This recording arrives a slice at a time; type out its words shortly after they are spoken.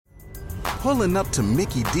Pulling up to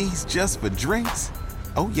Mickey D's just for drinks?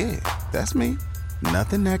 Oh yeah, that's me.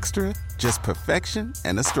 Nothing extra, just perfection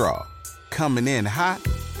and a straw. Coming in hot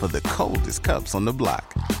for the coldest cups on the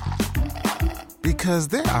block. Because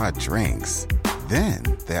there are drinks. Then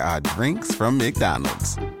there are drinks from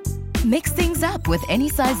McDonald's. Mix things up with any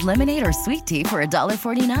size lemonade or sweet tea for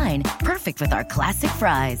 $1.49. Perfect with our classic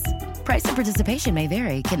fries. Price and participation may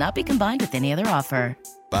vary. Cannot be combined with any other offer.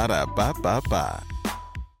 Ba-da-ba-ba-ba.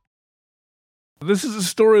 This is a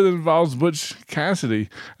story that involves Butch Cassidy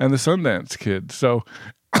and the Sundance Kid. So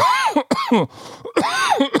that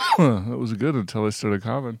was good until I started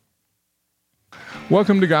coughing.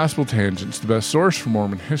 Welcome to Gospel Tangents, the best source for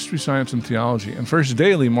Mormon history, science, and theology, and first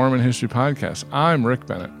daily Mormon history podcast. I'm Rick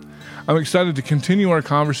Bennett. I'm excited to continue our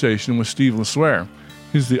conversation with Steve LeSueur.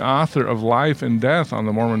 He's the author of Life and Death on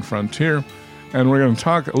the Mormon Frontier, and we're going to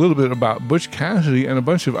talk a little bit about Butch Cassidy and a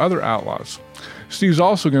bunch of other outlaws. Steve's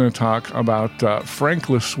also going to talk about Frank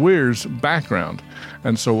LeSueur's background,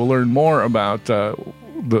 and so we'll learn more about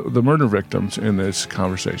the murder victims in this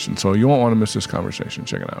conversation. So you won't want to miss this conversation.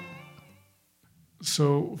 Check it out.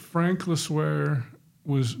 So Frank LeSueur,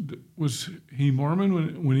 was he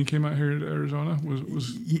Mormon when he came out here to Arizona?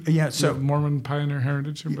 So Mormon pioneer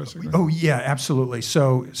heritage, basically. Oh yeah, absolutely.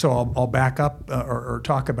 So I'll back up or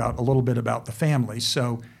talk about a little bit about the family.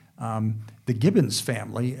 So the Gibbons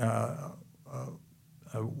family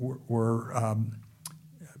were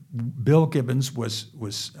Bill Gibbons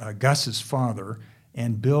was Gus's father,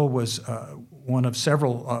 and Bill was one of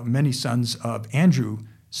many sons of Andrew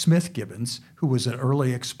Smith Gibbons, who was an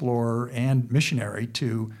early explorer and missionary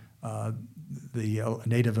to the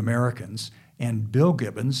Native Americans. And Bill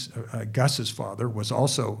Gibbons, Gus's father, was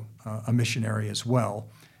also a missionary as well.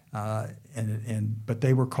 But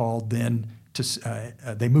they were called then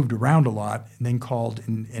they moved around a lot, and then called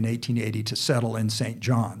in 1880 to settle in St.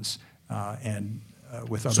 John's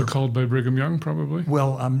with other. So called by Brigham Young, probably?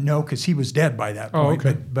 Well, no, because he was dead by that point.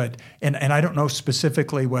 Okay. But I don't know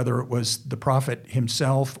specifically whether it was the prophet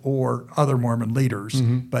himself or other Mormon leaders.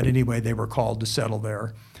 Mm-hmm. But anyway, they were called to settle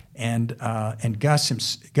there. And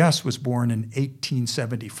Gus was born in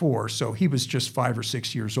 1874, so he was just 5 or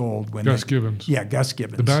 6 years old when Gibbons. Yeah, Gus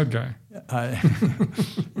Gibbons, the bad guy.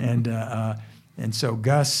 And so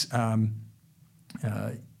Gus.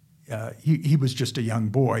 He was just a young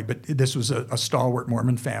boy, but this was a stalwart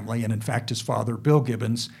Mormon family, and in fact, his father, Bill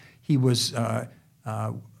Gibbons, he was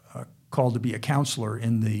called to be a counselor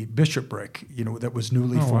in the bishopric, that was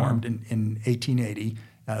newly formed in 1880.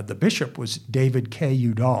 The bishop was David K.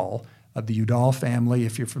 Udall of the Udall family.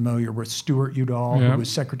 If you're familiar with Stuart Udall, who was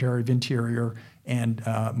Secretary of Interior, and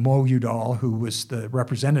Mo Udall, who was the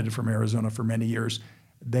representative from Arizona for many years,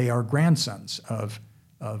 they are grandsons of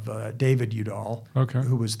David Udall,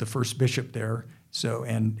 who was the first bishop there. So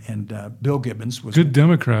and Bill Gibbons was good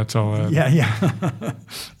Democrats, all that. Yeah.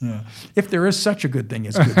 Yeah. If there is such a good thing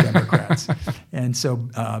as good Democrats, and so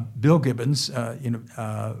Bill Gibbons,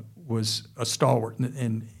 was a stalwart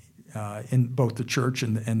in both the church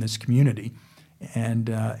and this community, and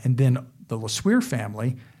then the LeSueur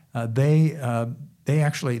family,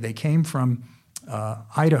 they came from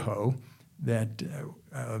Idaho. That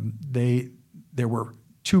there were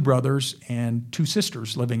 2 brothers and 2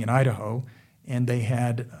 sisters living in Idaho, and they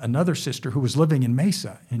had another sister who was living in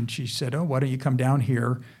Mesa, and she said, "Oh, why don't you come down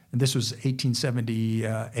here?" And this was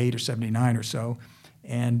 1878 or 79 or so,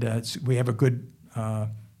 and we have a good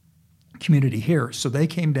community here. So they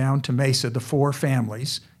came down to Mesa, the 4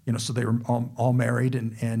 families, so they were all married,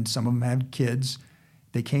 and some of them had kids.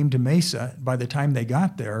 They came to Mesa. By the time they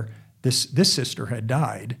got there, this sister had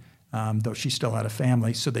died, though she still had a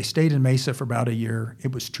family. So they stayed in Mesa for about a year.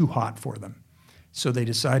 It was too hot for them. So they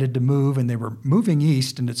decided to move, and they were moving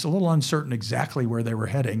east, and it's a little uncertain exactly where they were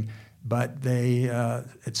heading, but they,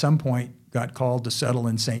 at some point, got called to settle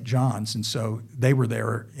in St. John's, and so they were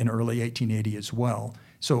there in early 1880 as well.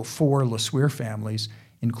 So 4 LeSueur families,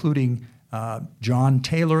 including John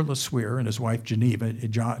Taylor LeSueur and his wife Geneva.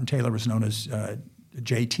 John Taylor was known as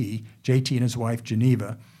JT and his wife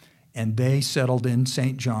Geneva, and they settled in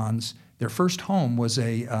St. John's. Their first home was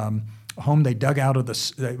a home they dug out of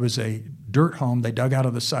it was a dirt home they dug out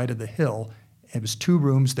of the side of the hill. It was 2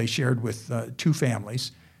 rooms they shared with 2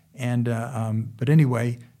 families. And but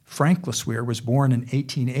anyway, Frank LeSueur was born in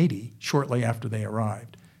 1880, shortly after they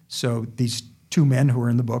arrived. So these 2 men who are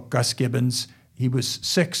in the book, Gus Gibbons, he was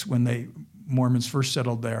 6 when the Mormons first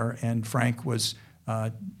settled there, and Frank was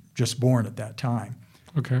just born at that time.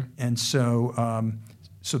 Okay. And so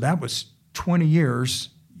so that was 20 years.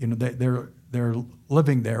 They're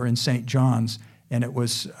living there in St. John's, and it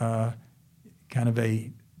was kind of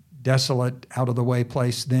a desolate, out-of-the-way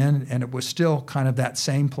place then, and it was still kind of that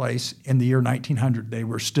same place in the year 1900. They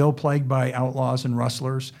were still plagued by outlaws and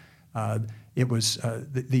rustlers. It was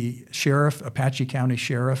the sheriff, Apache County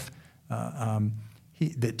Sheriff.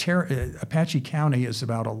 Apache County is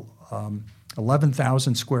about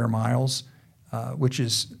 11,000 square miles, which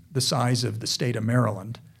is the size of the state of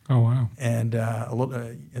Maryland. Oh, wow. And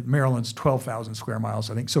Maryland's 12,000 square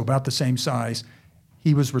miles, I think, so about the same size.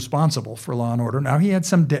 He was responsible for law and order. Now, he had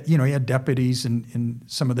some, he had deputies in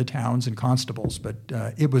some of the towns and constables, but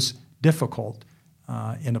it was difficult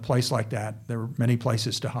in a place like that. There were many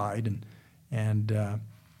places to hide, and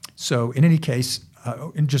so in any case,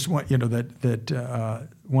 and just one,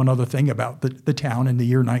 one other thing about the town in the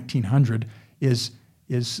year 1900 is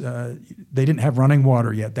they didn't have running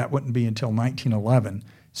water yet. That wouldn't be until 1911.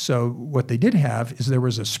 So what they did have is there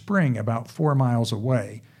was a spring about 4 miles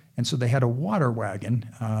away. And so they had a water wagon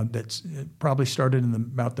that's probably started in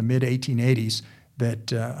about the mid-1880s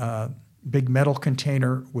that big metal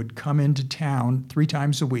container would come into town 3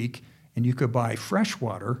 times a week, and you could buy fresh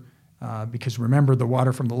water because remember, the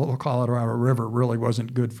water from the Little Colorado River really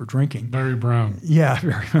wasn't good for drinking. Very brown. Yeah.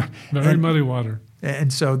 Very muddy water.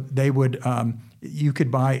 And so they would, you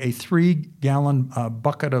could buy a 3-gallon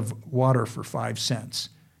bucket of water for 5 cents.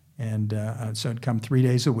 And so it'd come 3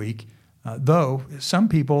 days a week. Though some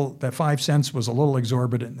people, that 5 cents was a little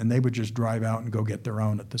exorbitant, and they would just drive out and go get their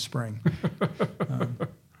own at the spring.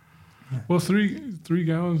 Well, three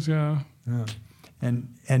gallons, yeah.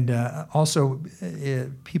 And also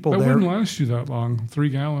people that there. That wouldn't last you that long. 3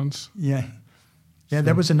 gallons. Yeah, So.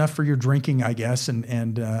 That was enough for your drinking, I guess.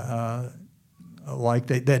 And like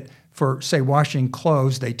that for say washing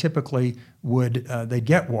clothes, they typically would they'd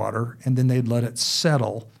get water and then they'd let it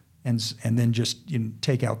settle. And then just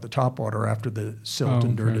take out the top water after the silt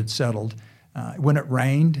and dirt had settled. When it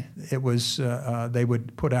rained, it was they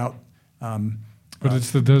would put out. But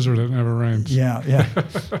it's the desert; it never rains. Yeah.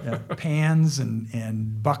 Pans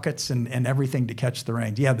and buckets and everything to catch the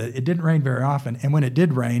rain. Yeah, it didn't rain very often, and when it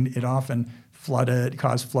did rain, it often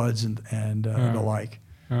caused floods and the like.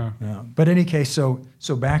 Yeah. But in any case, so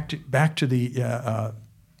back to the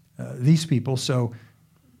these people. So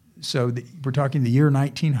we're talking the year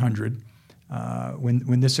 1900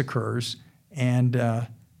 when this occurs, and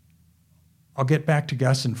I'll get back to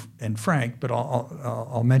Gus and Frank, but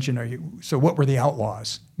I'll mention. So what were the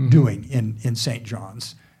Outlaws doing in St.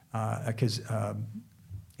 John's? Because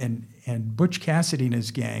and Butch Cassidy and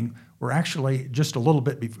his gang were actually just a little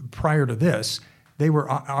bit prior to this. They were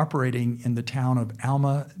operating in the town of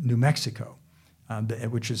Alma, New Mexico,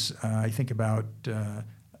 which is I think about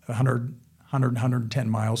 110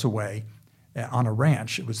 miles away on a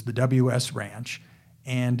ranch. It was the WS Ranch,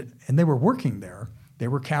 and they were working there. They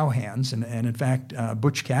were cowhands, and in fact,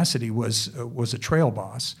 Butch Cassidy was a trail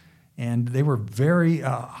boss, and they were very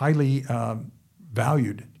highly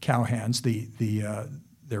valued cowhands.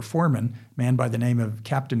 Their foreman, a man by the name of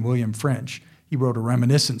Captain William French, he wrote a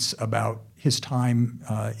reminiscence about his time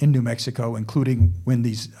in New Mexico, including when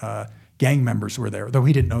these gang members were there, though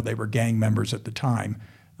he didn't know they were gang members at the time.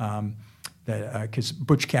 Because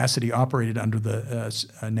Butch Cassidy operated under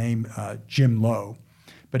the name Jim Lowe.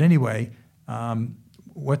 But anyway,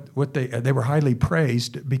 what they were highly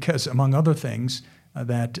praised because, among other things,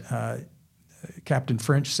 that Captain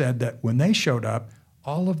French said that when they showed up,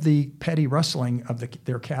 all of the petty rustling of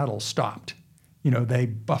their cattle stopped. They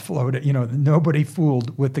buffaloed it. Nobody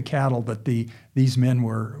fooled with the cattle that these men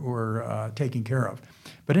were taking care of.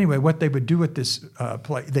 But anyway, what they would do at this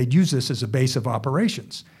they'd use this as a base of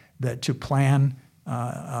operations. That to plan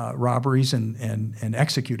robberies and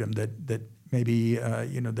execute them. That maybe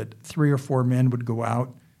that 3 or 4 men would go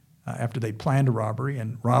out after they planned a robbery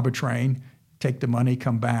and rob a train, take the money,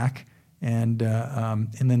 come back, and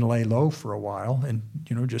then lay low for a while. And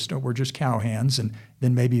we're just cowhands. And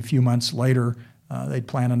then maybe a few months later, they'd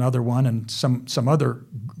plan another one, and some other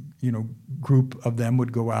group of them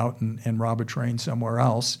would go out and rob a train somewhere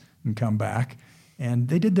else and come back. And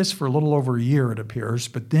they did this for a little over a year, it appears.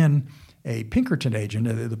 But then a Pinkerton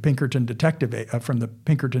agent, the Pinkerton detective from the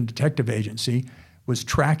Pinkerton Detective Agency, was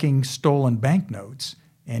tracking stolen banknotes,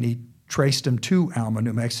 and he traced them to Alma,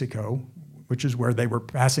 New Mexico, which is where they were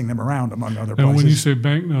passing them around, among other places. And when you say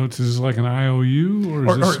banknotes, is it like an IOU, or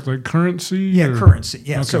is this like currency? Yeah, currency.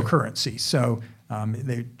 Yeah, okay. So currency. So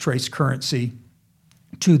they traced currency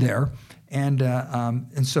to there, and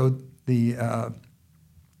so the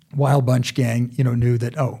Wild Bunch gang, knew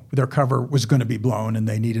that their cover was going to be blown and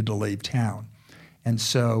they needed to leave town, and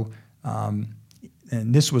so and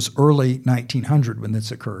this was early 1900 when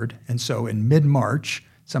this occurred, and so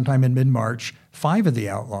sometime in mid-March, 5 of the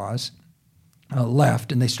Outlaws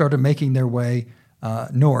left, and they started making their way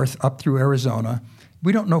north up through Arizona.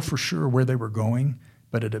 We don't know for sure where they were going,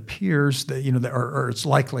 but it appears that, or it's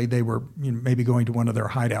likely they were maybe going to one of their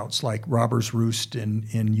hideouts like Robber's Roost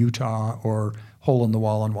in Utah or Hole in the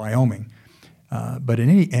Wall in Wyoming. But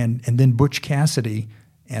and then Butch Cassidy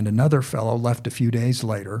and another fellow left a few days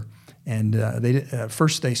later, and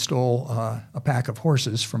first they stole a pack of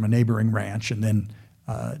horses from a neighboring ranch, and then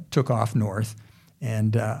took off north,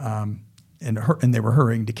 and they were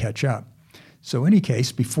hurrying to catch up. So in any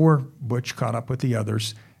case, before Butch caught up with the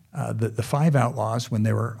others, the five outlaws, when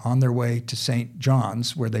they were on their way to St.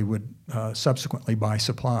 John's, where they would subsequently buy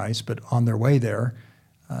supplies, but on their way there,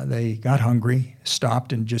 they got hungry,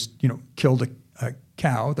 stopped, and just killed a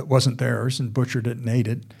cow that wasn't theirs and butchered it and ate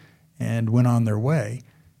it, and went on their way.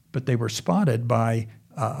 But they were spotted by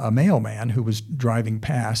a mailman who was driving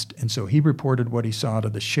past, and so he reported what he saw to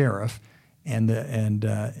the sheriff. And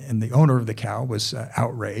the owner of the cow was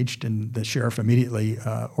outraged, and the sheriff immediately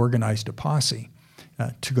organized a posse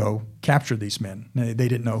to go capture these men. Now, they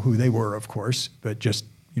didn't know who they were, of course, but just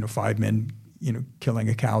five men killing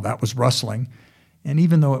a cow, that was rustling. And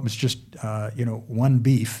even though it was just one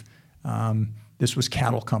beef, this was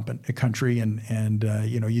cattle country, and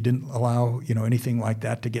you didn't allow anything like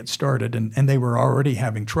that to get started, and they were already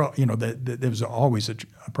having trouble. There was always a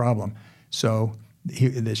problem. So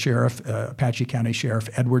the sheriff, Apache County Sheriff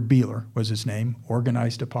Edward Beeler was his name,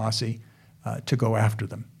 organized a posse to go after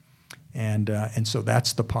them, and so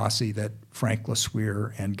that's the posse that Frank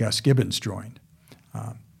LeSueur and Gus Gibbons joined,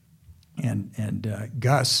 and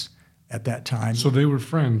Gus at that time. So they were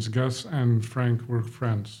friends. Gus and Frank were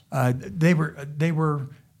friends. They were.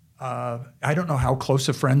 I don't know how close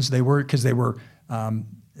of friends they were because they were.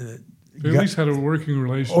 They at least had a working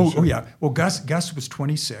relationship. Oh yeah. Well, Gus was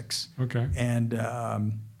 26. Okay.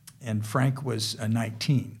 And Frank was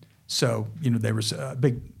 19. So there was a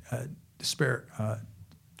big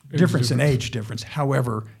difference in age difference.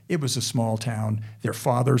 However, it was a small town. Their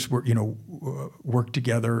fathers were worked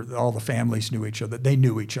together. All the families knew each other. They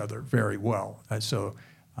knew each other very well. So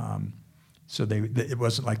it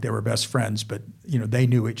wasn't like they were best friends, but they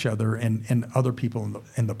knew each other and other people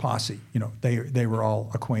in the posse. They were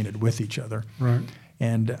all acquainted with each other. Right.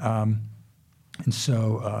 And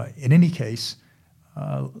so in any case,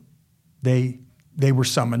 they were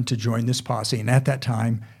summoned to join this posse. And at that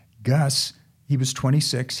time, Gus, he was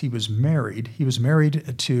 26. He was married. He was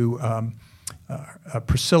married to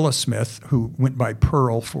Priscilla Smith, who went by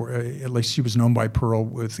Pearl at least she was known by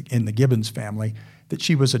Pearl in the Gibbons family. That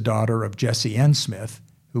she was a daughter of Jesse N. Smith,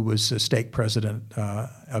 who was a stake president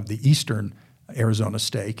of the Eastern Arizona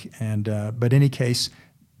stake. But in any case,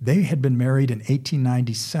 they had been married in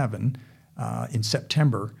 1897 in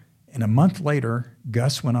September, and a month later,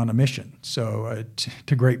 Gus went on a mission. So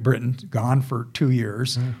to Great Britain, gone for 2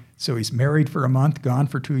 years. Mm. So he's married for a month, gone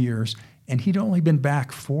for 2 years, and he'd only been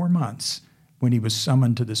back 4 months when he was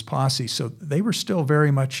summoned to this posse. So they were still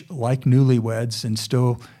very much like newlyweds and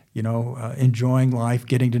still enjoying life,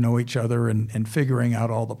 getting to know each other, and figuring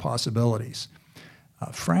out all the possibilities.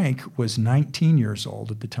 Frank was 19 years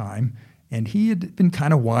old at the time, and he had been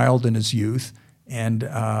kind of wild in his youth and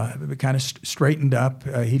kind of straightened up.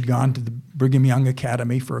 He'd gone to the Brigham Young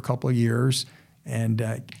Academy for a couple of years. And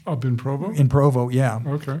up in Provo? In Provo, yeah.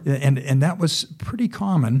 Okay. And that was pretty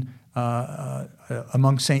common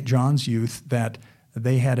among St. John's youth that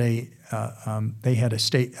they had a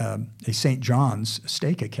St. John's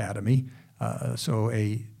Stake Academy, so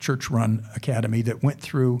a church-run academy that went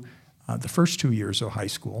through the first 2 years of high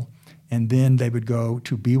school, and then they would go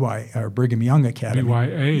to Brigham Young Academy.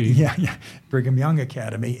 BYA. Yeah, Brigham Young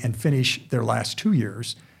Academy, and finish their last 2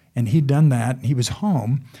 years. And he'd done that, and he was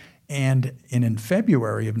home. And in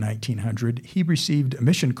February of 1900, he received a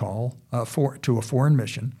mission call to a foreign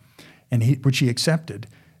mission, which he accepted.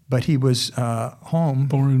 But he was home.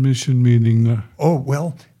 Foreign mission meaning?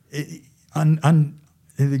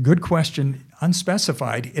 Good question.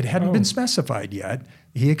 Unspecified. It hadn't been specified yet.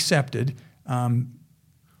 He accepted.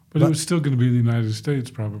 But it was still going to be the United States,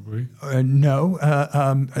 probably. No,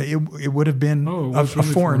 it would have been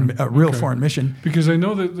a real foreign mission. Because I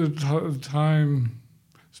know that the time,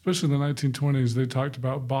 especially in the 1920s, they talked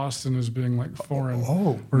about Boston as being like foreign,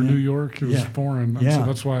 or New York was foreign. And so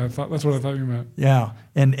that's what I thought you meant. Yeah,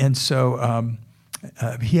 and so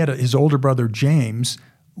he had his older brother James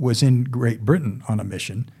was in Great Britain on a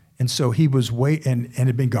mission, and so he was and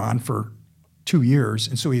had been gone for 2 years,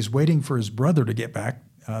 and so he's waiting for his brother to get back.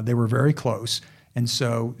 They were very close, and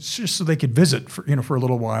so just so they could visit for a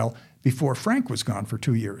little while. before Frank was gone for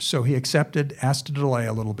 2 years. So he accepted, asked to delay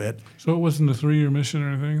a little bit. So it wasn't a 3-year mission or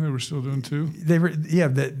anything? They were still doing 2? They were,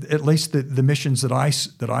 at least the missions that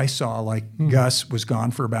I saw, like Gus was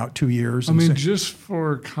gone for about 2 years. I mean, just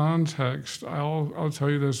for context, I'll tell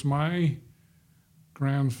you this. My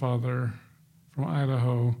grandfather from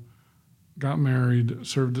Idaho got married,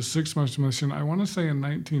 served a 6-month mission, I want to say in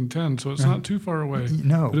 1910, so it's not too far away.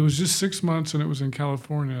 No. But it was just 6 months, and it was in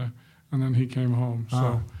California, and then he came home.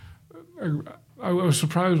 So I was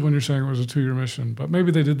surprised when you're saying it was a 2-year mission, but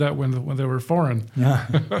maybe they did that when they were foreign. Yeah.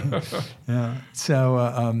 Yeah.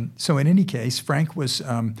 So in any case, Frank was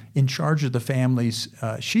in charge of the family's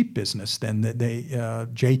sheep business. Then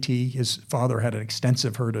JT, his father, had an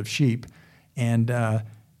extensive herd of sheep, and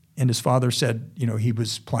his father said, he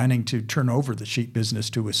was planning to turn over the sheep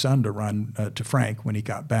business to his son to run to Frank when he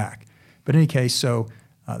got back. But in any case, so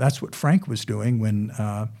that's what Frank was doing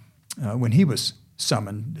when he was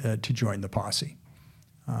summoned to join the posse.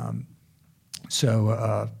 As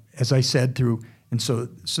I said, so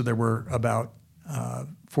there were about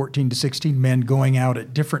 14 to 16 men going out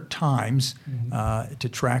at different times to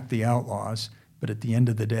track the outlaws. But at the end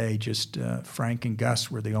of the day, just Frank and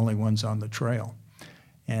Gus were the only ones on the trail.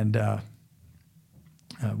 And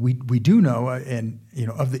we do know,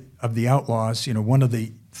 of the outlaws, one of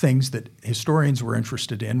the things that historians were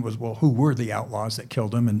interested in was, well, who were the outlaws that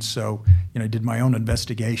killed him? And so, I did my own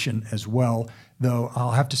investigation as well. Though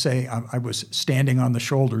I'll have to say, I was standing on the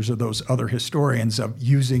shoulders of those other historians of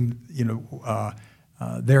using,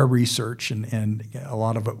 their research, and a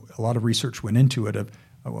lot of research went into it of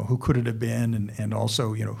who could it have been, and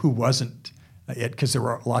also, who wasn't it, because there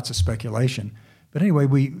were lots of speculation. But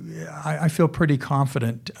anyway, I feel pretty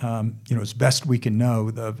confident, as best we can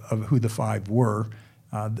know of who the 5 were,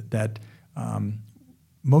 that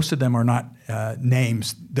most of them are not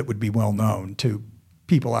names that would be well known to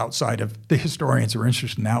people outside of the historians who are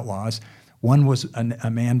interested in outlaws. One was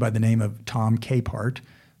a man by the name of Tom Capehart,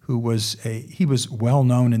 who was well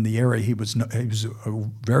known in the area. He was a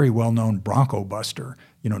very well known bronco buster,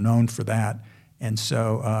 known for that, and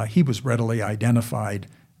so he was readily identified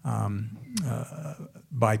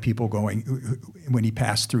by people when he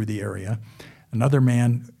passed through the area. Another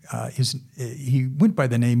man, he went by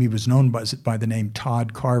the name, he was known by the name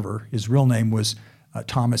Todd Carver. His real name was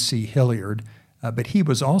Thomas C. Hilliard, but he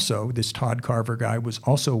was also, this Todd Carver guy was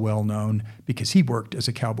also well known because he worked as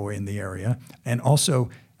a cowboy in the area. And also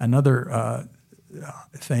another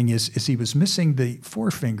thing is he was missing the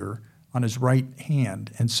forefinger on his right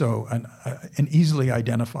hand, and so an easily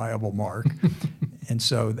identifiable mark. And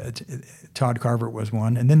so Todd Carver was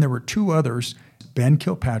one. And then there were 2 others, Ben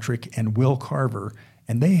Kilpatrick and Will Carver,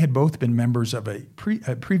 and they had both been members of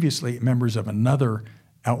previously members of another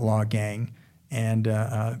outlaw gang. And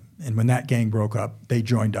when that gang broke up, they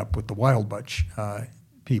joined up with the Wild Butch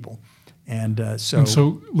people. And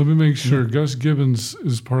so let me make sure, Gus Gibbons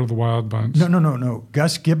is part of the Wild Bunch. No.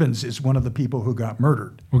 Gus Gibbons is one of the people who got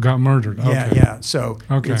murdered. Who got murdered? Okay. Yeah. So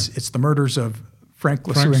it's the murders of Frank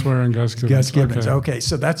Swear and Gus Gibbons. Okay.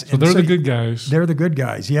 So that's they're the good guys. They're the good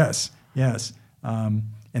guys. Yes. And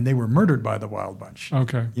they were murdered by the Wild Bunch.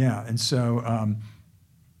 Okay. Yeah. And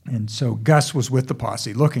so Gus was with the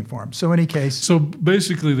posse looking for him. So in any case... So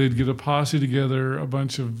basically they'd get a posse together, a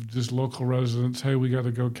bunch of just local residents. Hey, we got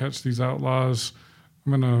to go catch these outlaws.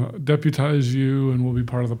 I'm going to deputize you, and we'll be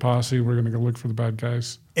part of the posse. We're going to go look for the bad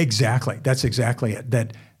guys. Exactly. That's exactly it.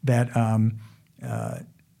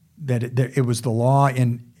 It was the law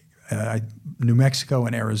in New Mexico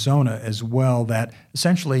and Arizona as well that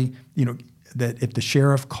essentially, that if the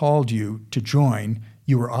sheriff called you to join,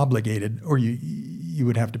 you were obligated, or you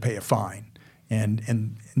would have to pay a fine, and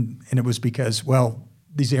it was because, well,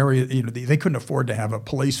 these areas, they couldn't afford to have a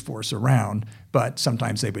police force around, but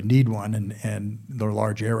sometimes they would need one, and they're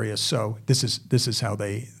large areas. So this is how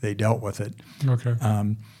they dealt with it. Okay.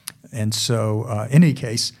 And so in any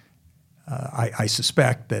case, I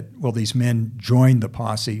suspect that, well, these men joined the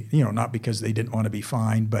posse, not because they didn't want to be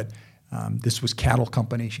fined, but this was cattle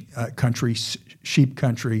country, sheep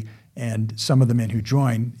country. And some of the men who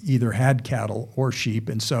joined either had cattle or sheep,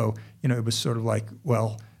 and so it was sort of like,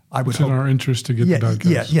 well, I would it's in our interest to get the bad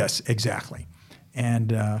guys. Yes, exactly.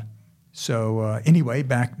 And anyway,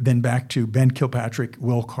 back to Ben Kilpatrick.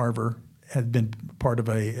 Will Carver had been part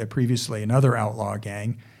of previously another outlaw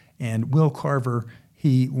gang, and Will Carver,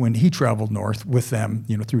 when he traveled north with them,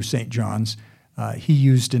 through St. John's, he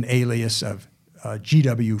used an alias of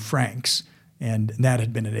G.W. Franks. And that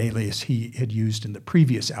had been an alias he had used in the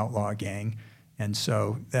previous outlaw gang. And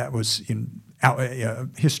so that was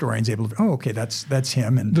historians able to, okay, that's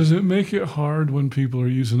him. And does it make it hard when people are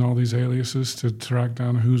using all these aliases to track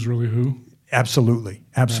down who's really who? Absolutely.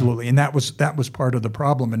 And that was part of the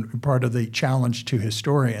problem, and part of the challenge to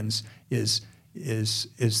historians is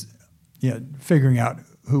figuring out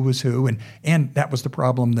who was who, and that was the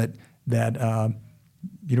problem that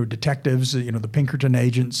detectives, the Pinkerton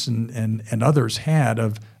agents and others had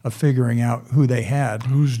of figuring out who they had.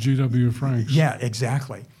 Who's G.W. Franks? Yeah,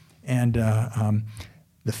 exactly. And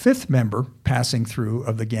the fifth member passing through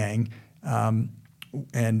of the gang,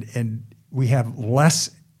 and we have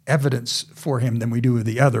less evidence for him than we do of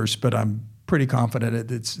the others, but I'm pretty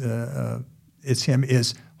confident it's him,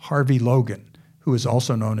 is Harvey Logan, who is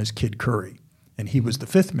also known as Kid Curry. And he was the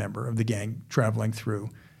fifth member of the gang traveling through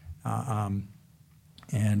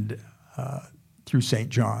through St.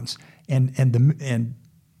 John's. And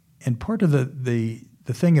part of the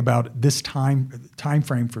thing about this time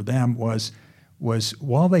frame for them was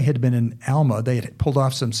while they had been in Alma, they had pulled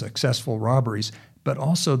off some successful robberies, but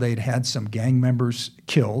also they'd had some gang members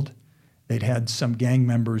killed, they'd had some gang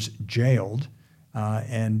members jailed,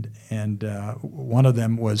 and one of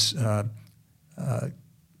them was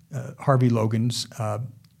Harvey Logan's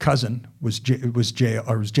cousin was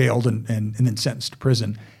jailed and then sentenced to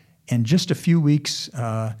prison. And just a few weeks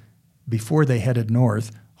before they headed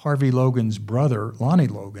north, Harvey Logan's brother, Lonnie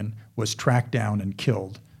Logan, was tracked down and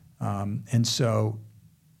killed. And so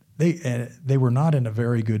they were not in a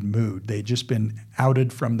very good mood. They'd just been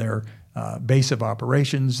outed from their base of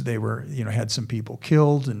operations. They were, had some people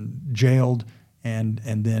killed and jailed, and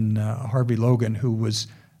then Harvey Logan, who was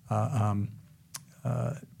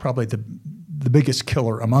probably the biggest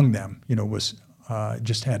killer among them, was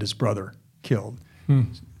just had his brother killed.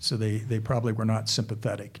 So they probably were not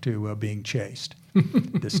sympathetic to being chased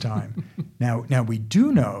this time. Now we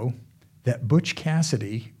do know that Butch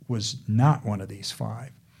Cassidy was not one of these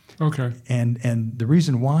five. Okay. And the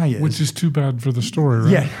reason why is... Which is too bad for the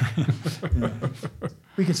story, right? Yeah.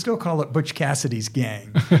 We can still call it Butch Cassidy's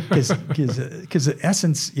gang because the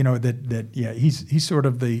essence, he's sort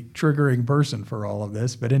of the triggering person for all of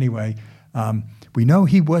this. But anyway, we know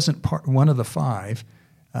he wasn't one of the five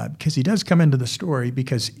because he does come into the story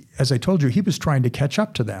because, as I told you, he was trying to catch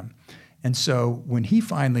up to them. And so when he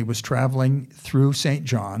finally was traveling through St.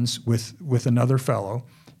 John's with another fellow,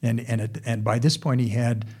 and by this point he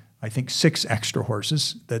had, I think, 6 extra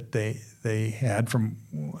horses that they had from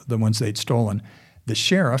the ones they'd stolen. The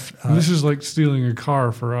sheriff... this is like stealing a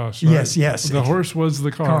car for us, right? Yes. The horse was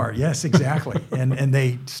the car. Yes, exactly. and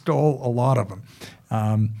they stole a lot of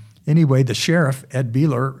them. Anyway, the sheriff, Ed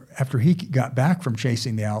Beeler, after he got back from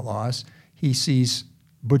chasing the outlaws, he sees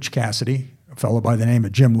Butch Cassidy, a fellow by the name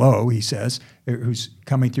of Jim Lowe, he says, who's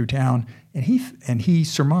coming through town, and he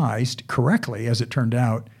surmised correctly, as it turned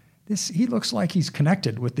out, he looks like he's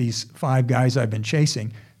connected with these 5 guys I've been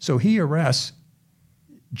chasing. So he arrests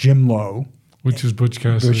Jim Lowe, which is Butch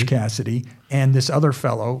Cassidy, and this other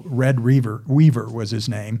fellow, Red Weaver was his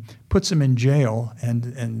name, puts him in jail and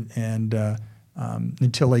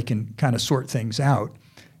until they can kind of sort things out.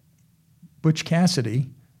 Butch Cassidy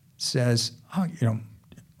says,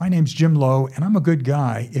 my name's Jim Lowe, and I'm a good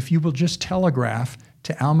guy. If you will just telegraph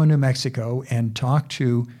to Alma, New Mexico, and talk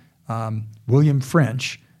to William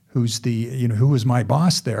French, who's who was my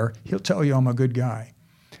boss there, he'll tell you I'm a good guy.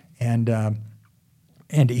 And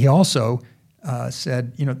he also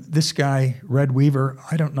said, this guy, Red Weaver,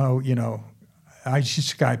 I don't know,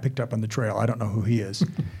 just a guy I picked up on the trail. I don't know who he is.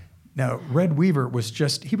 Now, Red Weaver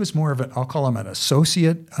he was more of I'll call him an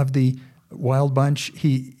associate of the Wild Bunch.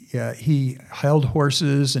 He held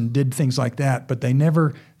horses and did things like that, but they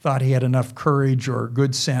never thought he had enough courage or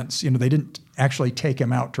good sense. They didn't actually take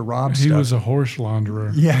him out to rob stuff. He was a horse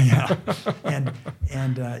launderer. Yeah.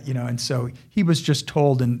 And so he was just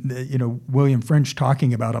told, and William French,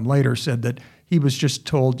 talking about him later, said that he was just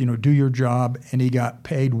told, do your job, and he got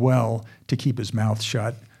paid well to keep his mouth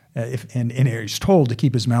shut. And he was told to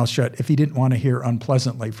keep his mouth shut if he didn't want to hear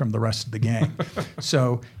unpleasantly from the rest of the gang.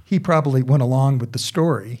 So he probably went along with the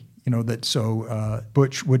story, so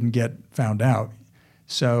Butch wouldn't get found out.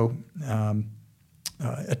 So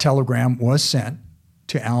a telegram was sent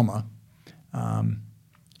to Alma.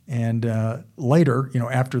 And later,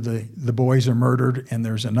 after the boys are murdered and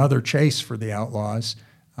there's another chase for the outlaws,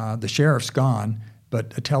 the sheriff's gone,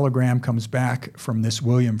 but a telegram comes back from this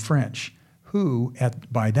William French, who,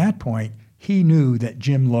 by that point, he knew that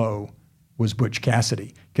Jim Lowe was Butch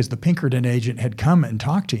Cassidy, because the Pinkerton agent had come and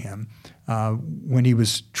talked to him when he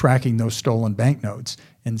was tracking those stolen banknotes,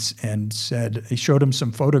 and said, he showed him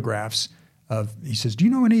some photographs he says, do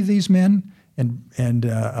you know any of these men? And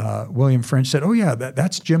William French said, oh yeah,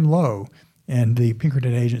 that's Jim Lowe. And the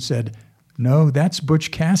Pinkerton agent said, "No, that's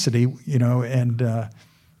Butch Cassidy, and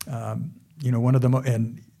one of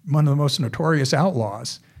the most notorious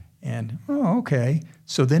outlaws." And okay.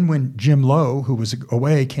 So then when Jim Lowe, who was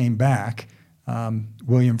away, came back,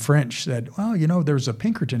 William French said, "Well, there's a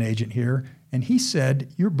Pinkerton agent here, and he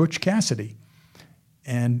said you're Butch Cassidy."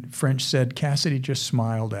 And French said Cassidy just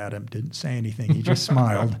smiled at him, didn't say anything. He just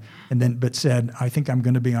smiled, but said, "I think I'm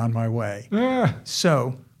going to be on my way."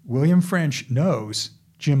 So William French knows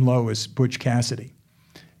Jim Lowe is Butch Cassidy.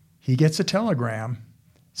 He gets a telegram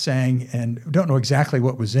saying, and don't know exactly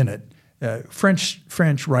what was in it.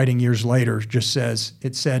 French writing years later just says,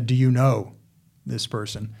 it said, "Do you know this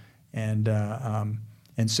person?" And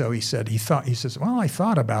so he says, "Well, I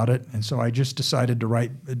thought about it, and so I just decided to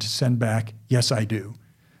send back, 'Yes, I do.'"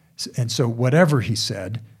 And so whatever he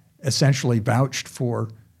said essentially vouched for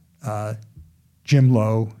Jim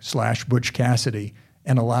Lowe / Butch Cassidy,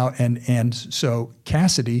 and so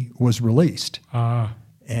Cassidy was released.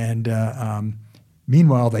 And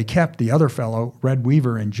meanwhile, they kept the other fellow, Red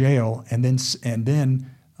Weaver, in jail, and then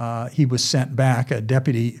he was sent back. A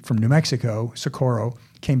deputy from New Mexico, Socorro,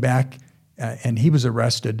 came back, and he was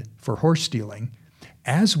arrested for horse stealing,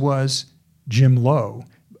 as was Jim Lowe.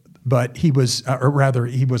 But he was,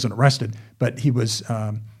 he wasn't arrested, but he was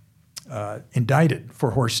indicted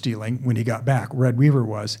for horse stealing when he got back. Red Weaver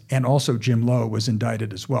was, and also Jim Lowe was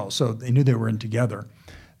indicted as well. So they knew they were in together.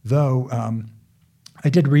 Though I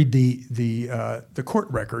did read the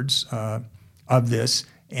court records of this,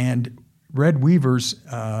 and Red Weaver's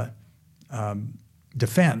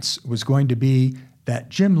defense was going to be that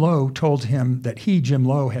Jim Lowe told him that Jim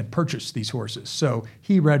Lowe, had purchased these horses. So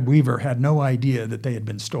Red Weaver, had no idea that they had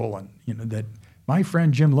been stolen. That my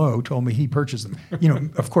friend Jim Lowe told me he purchased them.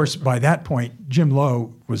 Of course, by that point, Jim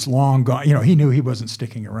Lowe was long gone. He knew he wasn't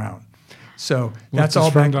sticking around. So that's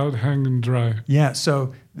all back out hanging dry. Yeah.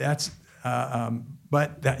 So that's.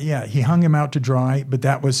 He hung him out to dry. But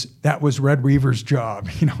that was Red Weaver's job.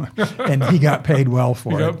 And he got paid well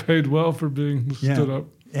for it. He got paid well for being stood up.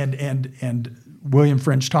 And William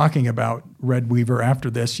French talking about Red Weaver after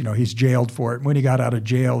this, he's jailed for it. When he got out of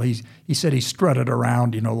jail, he said he strutted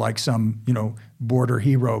around, like some, border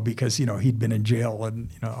hero because, he'd been in jail and,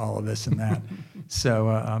 all of this and that. So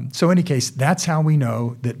in any case, that's how we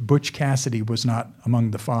know that Butch Cassidy was not among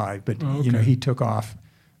the five, but, he took off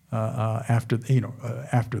after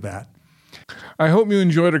that. I hope you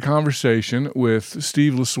enjoyed our conversation with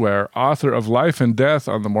Steve LeSueur, author of Life and Death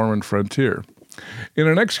on the Mormon Frontier. In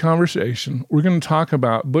our next conversation, we're going to talk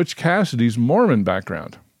about Butch Cassidy's Mormon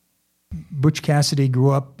background. Butch Cassidy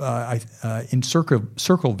grew up in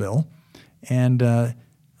Circleville, but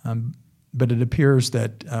it appears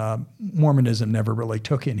that Mormonism never really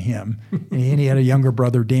took in him. And he had a younger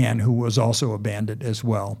brother, Dan, who was also a bandit as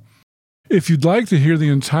well. If you'd like to hear the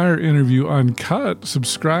entire interview uncut,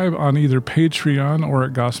 subscribe on either Patreon or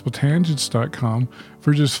at gospeltangents.com.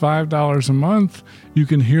 For just $5 a month, you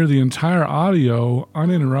can hear the entire audio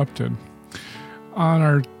uninterrupted. On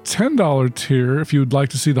our $10 tier, if you would like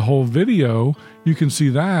to see the whole video, you can see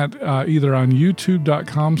that either on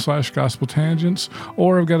youtube.com/gospeltangents,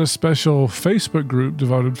 or I've got a special Facebook group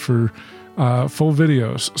devoted for full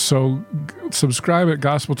videos. So subscribe at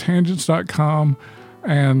gospeltangents.com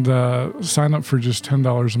and sign up for just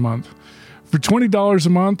 $10 a month. For $20 a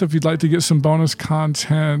month, if you'd like to get some bonus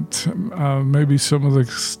content, maybe some of the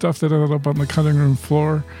stuff that ended up on the cutting room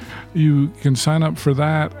floor, you can sign up for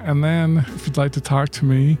that. And then if you'd like to talk to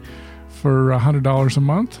me for $100 a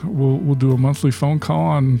month, we'll do a monthly phone call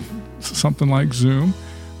on something like Zoom,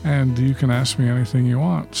 and you can ask me anything you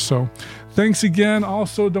want. So thanks again.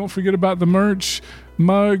 Also, don't forget about the merch,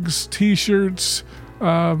 mugs, T-shirts,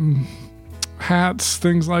 hats,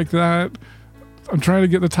 things like that. I'm trying to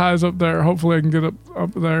get the ties up there. Hopefully I can get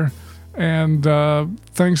up there. And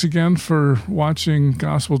thanks again for watching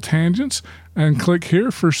Gospel Tangents, and click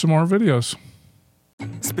here for some more videos.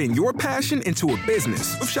 Spin your passion into a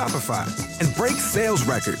business with Shopify and break sales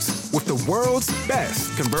records with the world's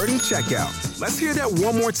best converting checkout. Let's hear that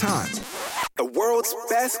one more time. The world's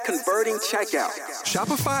best converting checkout.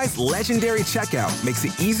 Shopify's legendary checkout makes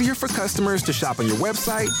it easier for customers to shop on your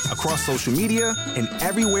website, across social media, and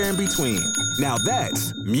everywhere in between. Now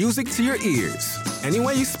that's music to your ears. Any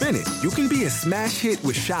way you spin it, you can be a smash hit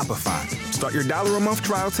with Shopify. Start your $1 a month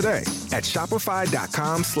trial today at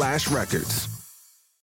shopify.com/records.